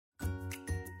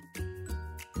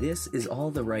This is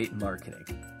All the Right Marketing,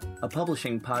 a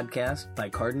publishing podcast by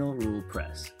Cardinal Rule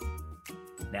Press.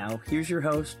 Now, here's your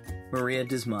host, Maria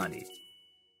Dismonti.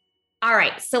 All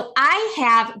right. So I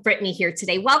have Brittany here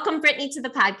today. Welcome, Brittany, to the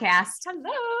podcast.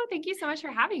 Hello. Thank you so much for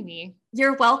having me.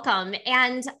 You're welcome.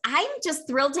 And I'm just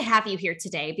thrilled to have you here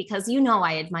today because you know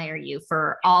I admire you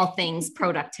for all things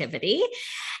productivity.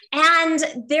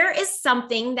 And there is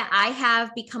something that I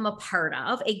have become a part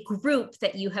of, a group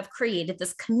that you have created,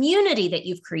 this community that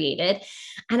you've created.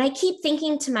 And I keep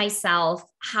thinking to myself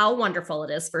how wonderful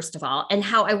it is, first of all, and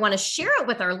how I want to share it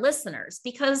with our listeners,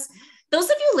 because those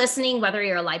of you listening, whether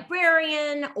you're a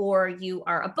librarian or you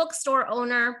are a bookstore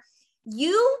owner,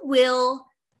 you will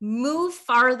move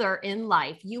farther in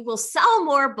life. You will sell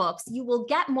more books. You will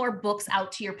get more books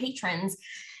out to your patrons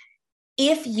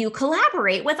if you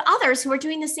collaborate with others who are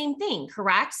doing the same thing,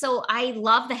 correct? So I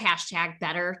love the hashtag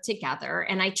Better Together,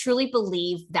 and I truly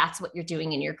believe that's what you're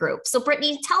doing in your group. So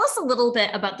Brittany, tell us a little bit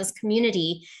about this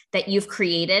community that you've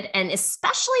created, and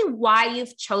especially why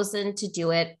you've chosen to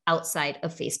do it outside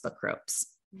of Facebook groups.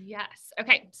 Yes.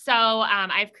 Okay. So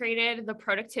I've created the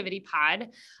Productivity Pod.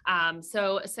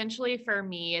 So essentially for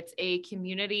me, it's a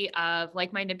community of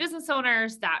like-minded business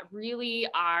owners that really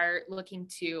are looking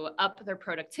to up their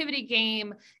productivity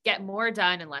game, get more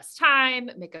done in less time,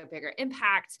 make a bigger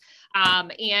impact.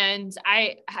 And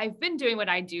I've been doing what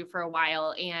I do for a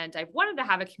while, and I've wanted to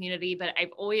have a community, but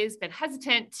I've always been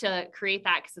hesitant to create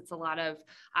that because it's a lot of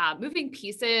moving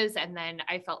pieces. And then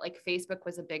I felt like Facebook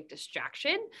was a big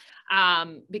distraction.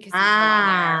 Because you go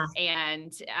on there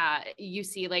and you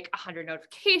see like 100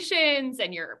 notifications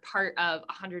and you're part of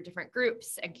 100 different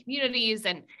groups and communities.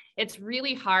 And it's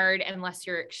really hard unless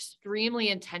you're extremely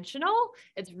intentional.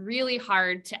 It's really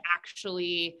hard to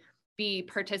actually be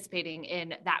participating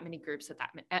in that many groups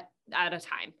at a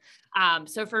time.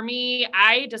 So for me,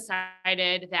 I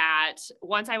decided that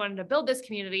once I wanted to build this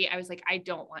community, I was like, I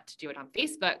don't want to do it on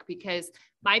Facebook because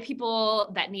my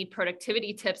people that need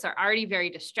productivity tips are already very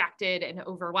distracted and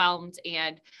overwhelmed,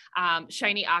 and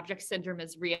shiny object syndrome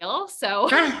is real. So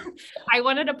I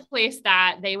wanted a place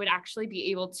that they would actually be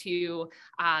able to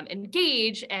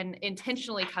engage and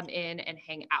intentionally come in and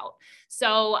hang out.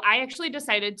 So I actually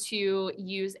decided to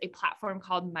use a platform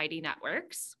called Mighty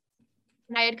Networks.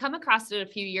 And I had come across it a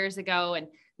few years ago and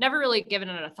never really given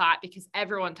it a thought because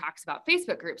everyone talks about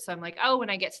Facebook groups. So I'm like, oh, when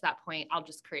I get to that point, I'll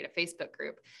just create a Facebook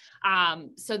group.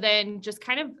 So then just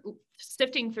kind of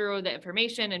sifting through the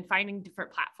information and finding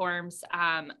different platforms,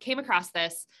 came across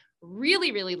this,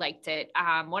 really, really liked it.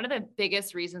 One of the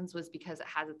biggest reasons was because it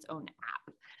has its own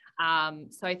app.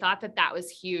 So I thought that was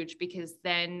huge because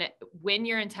then when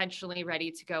you're intentionally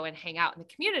ready to go and hang out in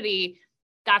the community,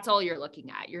 that's all you're looking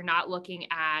at. You're not looking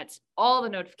at all the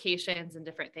notifications and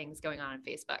different things going on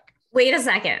Facebook. Wait a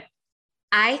second.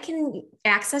 I can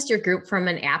access your group from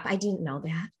an app. I didn't know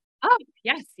that. Oh,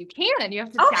 yes, you can. You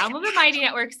have to download the Mighty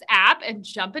Networks app and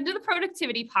jump into the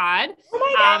Productivity Pod. Oh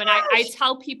my gosh. And I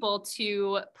tell people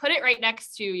to put it right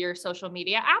next to your social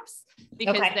media apps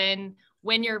because then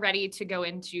when you're ready to go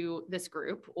into this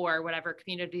group or whatever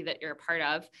community that you're a part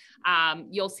of,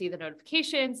 you'll see the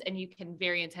notifications and you can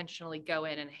very intentionally go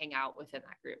in and hang out within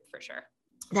that group for sure.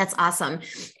 That's awesome.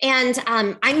 And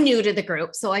I'm new to the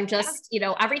group. So I'm just,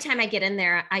 every time I get in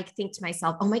there, I think to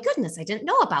myself, oh my goodness, I didn't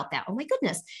know about that. Oh my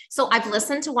goodness. So I've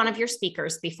listened to one of your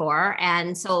speakers before.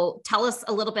 And so tell us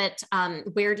a little bit,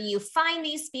 where do you find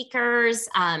these speakers?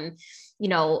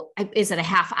 Is it a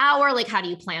half hour? Like, how do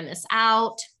you plan this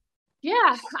out?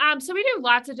 Yeah. So we do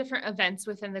lots of different events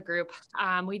within the group.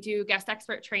 We do guest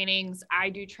expert trainings. I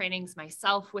do trainings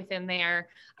myself within there.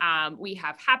 We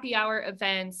have happy hour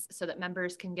events so that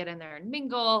members can get in there and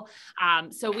mingle.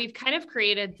 So we've kind of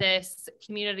created this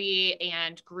community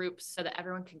and groups so that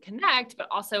everyone can connect, but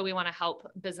also we want to help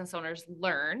business owners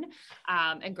learn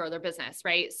and grow their business,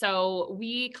 right? So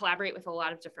we collaborate with a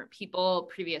lot of different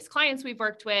people, previous clients we've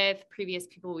worked with, previous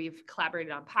people we've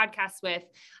collaborated on podcasts with,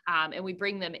 and we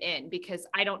bring them in because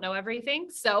I don't know everything.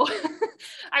 So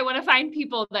I want to find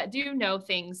people that do know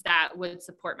things that would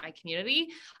support my community.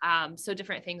 So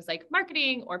different things like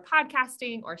marketing or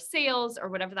podcasting or sales or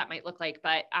whatever that might look like.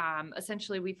 But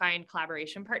essentially we find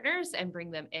collaboration partners and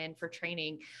bring them in for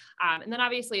training. And then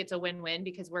obviously it's a win-win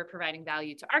because we're providing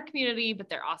value to our community, but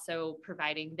they're also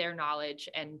providing their knowledge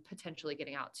and potentially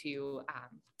getting out to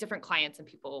different clients and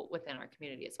people within our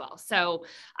community as well. So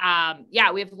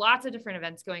we have lots of different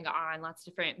events going on, lots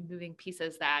of different moving moving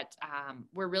pieces that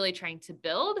we're really trying to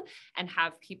build and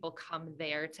have people come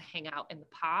there to hang out in the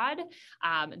pod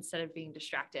instead of being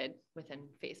distracted within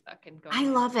Facebook and going. I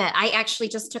love it. I actually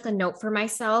just took a note for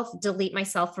myself, delete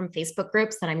myself from Facebook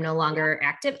groups that I'm no longer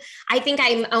active. I think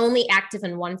I'm only active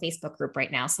in one Facebook group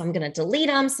right now. So I'm going to delete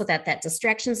them so that that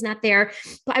distraction's not there.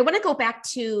 But I want to go back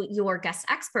to your guest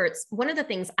experts. One of the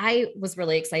things I was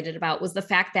really excited about was the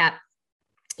fact that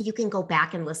you can go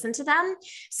back and listen to them.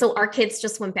 So our kids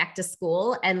just went back to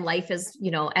school and life is,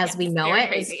 as we know it,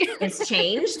 it's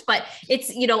changed, but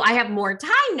it's, I have more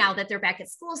time now that they're back at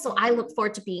school. So I look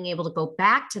forward to being able to go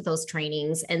back to those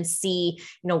trainings and see,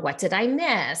 what did I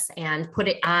miss and put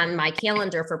it on my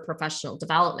calendar for professional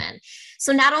development.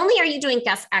 So not only are you doing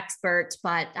guest expert,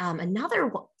 but another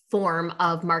form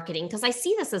of marketing, because I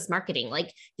see this as marketing,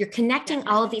 like you're connecting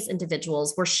all of these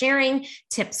individuals. We're sharing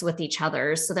tips with each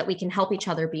other so that we can help each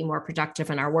other be more productive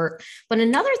in our work. But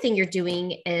another thing you're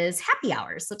doing is happy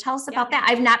hours. So tell us about that.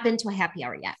 I've not been to a happy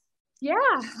hour yet.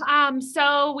 Yeah.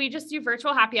 So we just do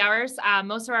virtual happy hours.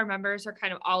 Most of our members are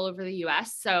kind of all over the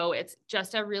US. So it's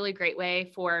just a really great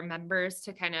way for members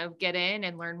to kind of get in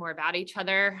and learn more about each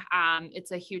other.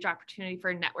 It's a huge opportunity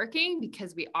for networking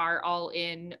because we are all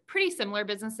in pretty similar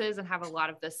businesses and have a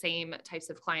lot of the same types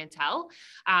of clientele.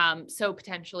 So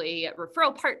potentially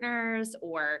referral partners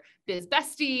or biz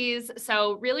besties.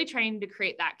 So really trying to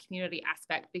create that community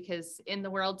aspect, because in the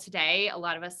world today, a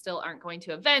lot of us still aren't going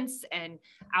to events and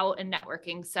out and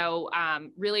networking. So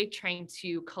really trying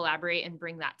to collaborate and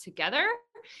bring that together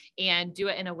and do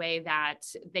it in a way that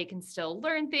they can still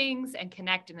learn things and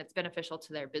connect, and it's beneficial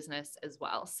to their business as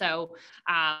well. So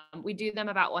we do them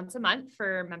about once a month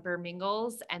for member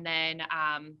mingles. And then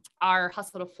our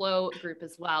Hustle to Flow group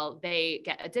as well, they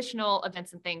get additional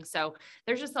events and things. So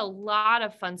there's just a lot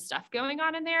of fun stuff going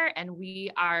on in there. And we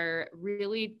are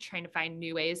really trying to find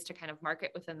new ways to kind of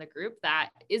market within the group that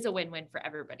is a win-win for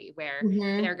everybody, where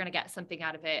they're going to get something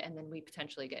out of it. And then we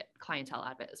potentially get clientele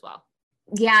out of it as well.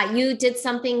 Yeah, you did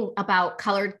something about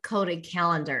color-coded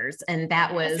calendars, and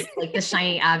that was like the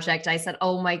shiny object. I said,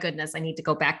 oh my goodness, I need to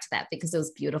go back to that because it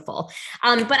was beautiful.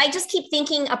 But I just keep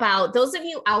thinking about those of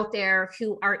you out there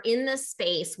who are in this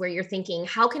space where you're thinking,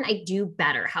 how can I do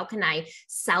better? How can I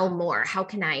sell more? How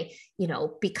can I,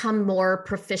 become more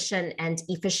proficient and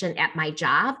efficient at my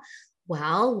job?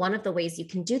 Well, one of the ways you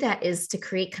can do that is to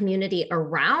create community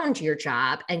around your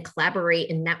job and collaborate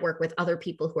and network with other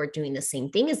people who are doing the same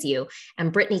thing as you.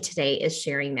 And Brittany today is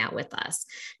sharing that with us.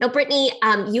 Now, Brittany,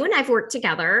 you and I've worked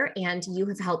together and you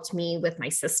have helped me with my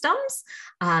systems.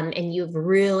 And you've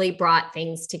really brought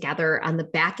things together on the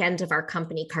back end of our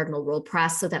company, Cardinal Rule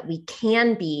Press, so that we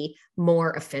can be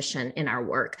more efficient in our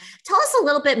work. Tell us a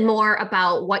little bit more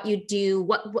about what you do.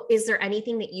 What is there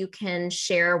anything that you can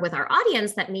share with our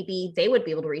audience that maybe they would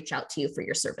be able to reach out to you for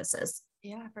your services?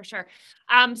 Yeah, for sure.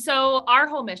 So our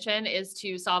whole mission is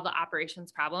to solve the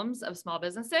operations problems of small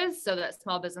businesses so that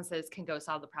small businesses can go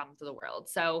solve the problems of the world.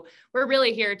 So we're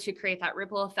really here to create that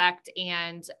ripple effect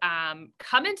and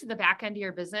come into the back end of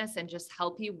your business and just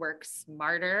help you work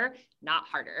smarter, not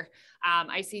harder.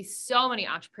 I see so many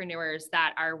entrepreneurs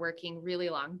that are working really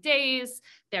long days.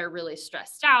 They're really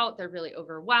stressed out. They're really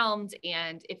overwhelmed.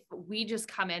 And if we just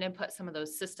come in and put some of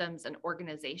those systems and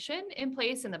organization in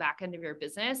place in the back end of your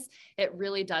business, it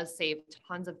really does save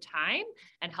tons of time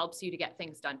and helps you to get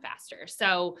things done faster.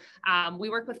 So we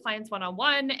work with clients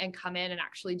one-on-one and come in and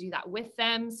actually do that with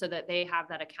them so that they have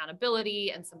that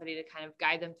accountability and somebody to kind of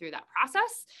guide them through that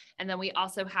process. And then we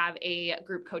also have a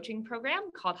group coaching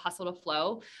program called Hustle to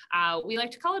Flow. We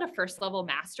like to call it a first level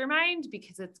mastermind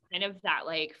because it's kind of that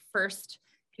like first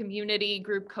community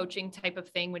group coaching type of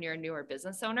thing when you're a newer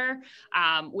business owner,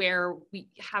 where we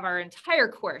have our entire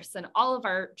course and all of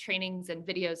our trainings and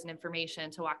videos and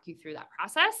information to walk you through that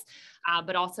process,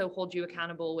 but also hold you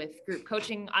accountable with group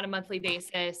coaching on a monthly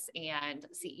basis and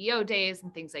CEO days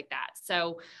and things like that.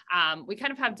 So we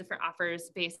kind of have different offers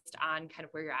based on kind of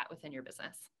where you're at within your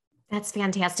business. That's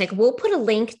fantastic. We'll put a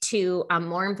link to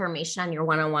more information on your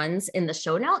one-on-ones in the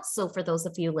show notes. So for those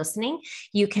of you listening,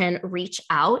 you can reach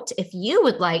out if you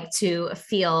would like to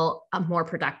feel more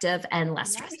productive and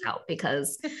less stressed out,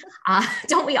 because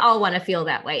don't we all want to feel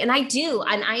that way? And I do.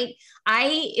 And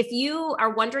if you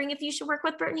are wondering if you should work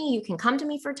with Brittany, you can come to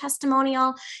me for a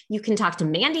testimonial. You can talk to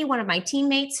Mandy, one of my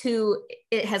teammates, who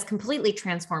it has completely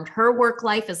transformed her work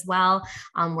life as well.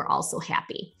 We're also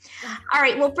happy. All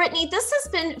right. Well, Brittany, this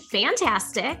has been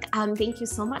fantastic. Thank you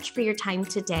so much for your time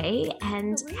today,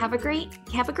 and have a great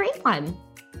one.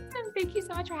 Thank you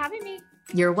so much for having me.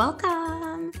 You're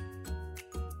welcome.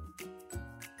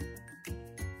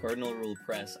 Cardinal Rule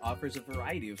Press offers a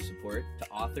variety of support to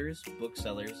authors,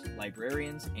 booksellers,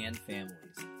 librarians, and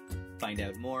families. Find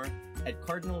out more at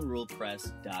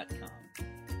cardinalrulepress.com.